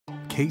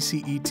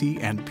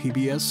KCET and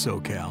PBS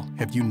SoCal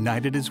have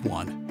united as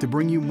one to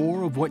bring you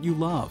more of what you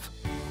love.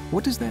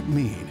 What does that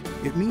mean?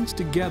 It means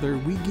together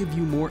we give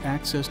you more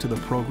access to the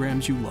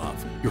programs you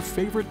love, your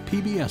favorite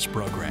PBS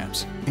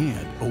programs,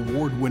 and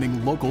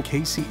award-winning local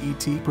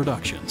KCET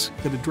productions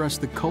that address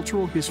the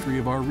cultural history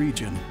of our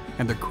region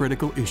and the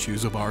critical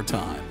issues of our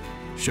time.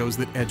 Shows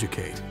that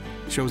educate,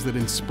 shows that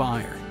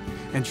inspire,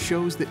 and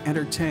shows that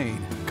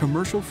entertain,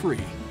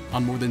 commercial-free,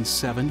 on more than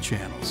 7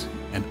 channels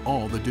and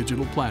all the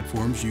digital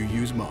platforms you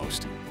use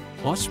most.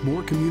 Plus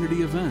more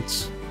community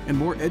events and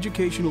more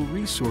educational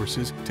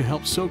resources to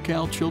help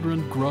SoCal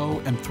children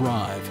grow and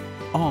thrive,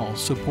 all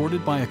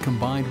supported by a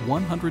combined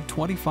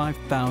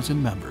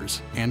 125,000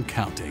 members and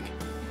counting.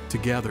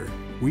 Together,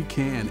 we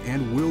can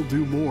and will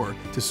do more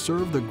to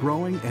serve the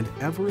growing and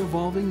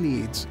ever-evolving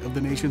needs of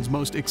the nation's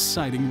most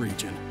exciting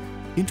region.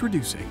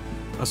 Introducing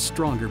a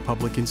stronger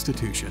public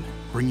institution,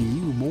 bringing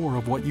you more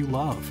of what you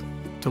love.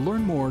 To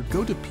learn more,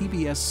 go to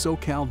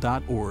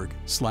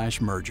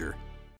pbssocal.org/merger.